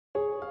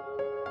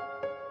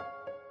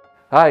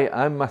Hi,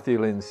 I'm Matthew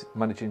Linz,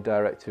 Managing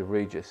Director of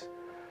Rejus,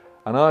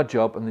 and our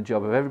job and the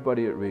job of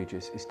everybody at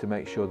Rejus is to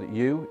make sure that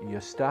you, your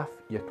staff,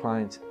 your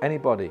clients,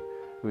 anybody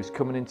who is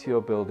coming into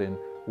your building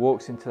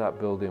walks into that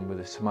building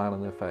with a smile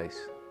on their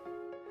face.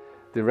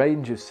 The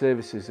range of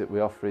services that we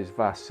offer is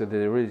vast, so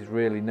there is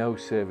really no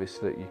service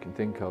that you can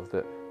think of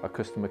that a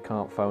customer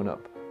can't phone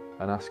up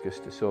and ask us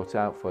to sort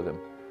out for them.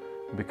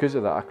 And because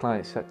of that, our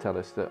clients tell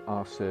us that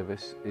our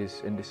service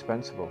is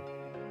indispensable.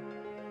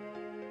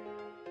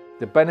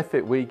 The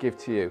benefit we give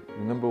to you,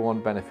 the number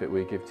one benefit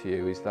we give to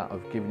you, is that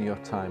of giving your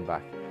time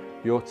back.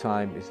 Your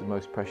time is the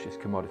most precious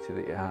commodity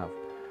that you have.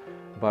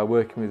 By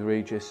working with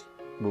Rejus,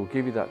 we'll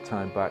give you that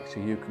time back so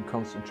you can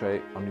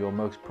concentrate on your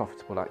most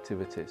profitable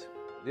activities.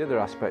 The other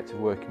aspect of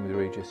working with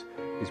Rejus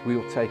is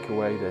we'll take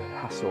away the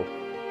hassle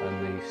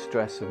and the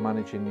stress of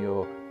managing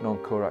your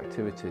non-core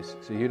activities,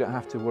 so you don't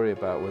have to worry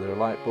about whether a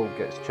light bulb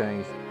gets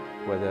changed,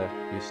 whether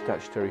your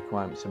statutory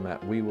requirements are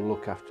met. We will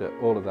look after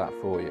all of that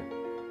for you.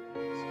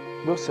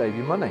 We'll save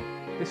you money.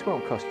 This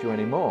won't cost you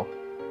any more.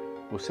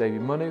 We'll save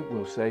you money,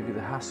 we'll save you the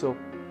hassle,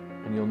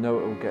 and you'll know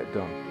it will get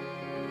done.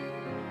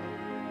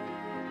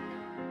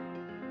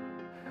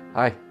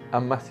 Hi,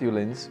 I'm Matthew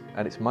Linz,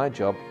 and it's my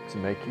job to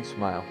make you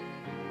smile.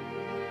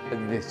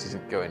 And this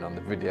isn't going on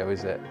the video,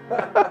 is it?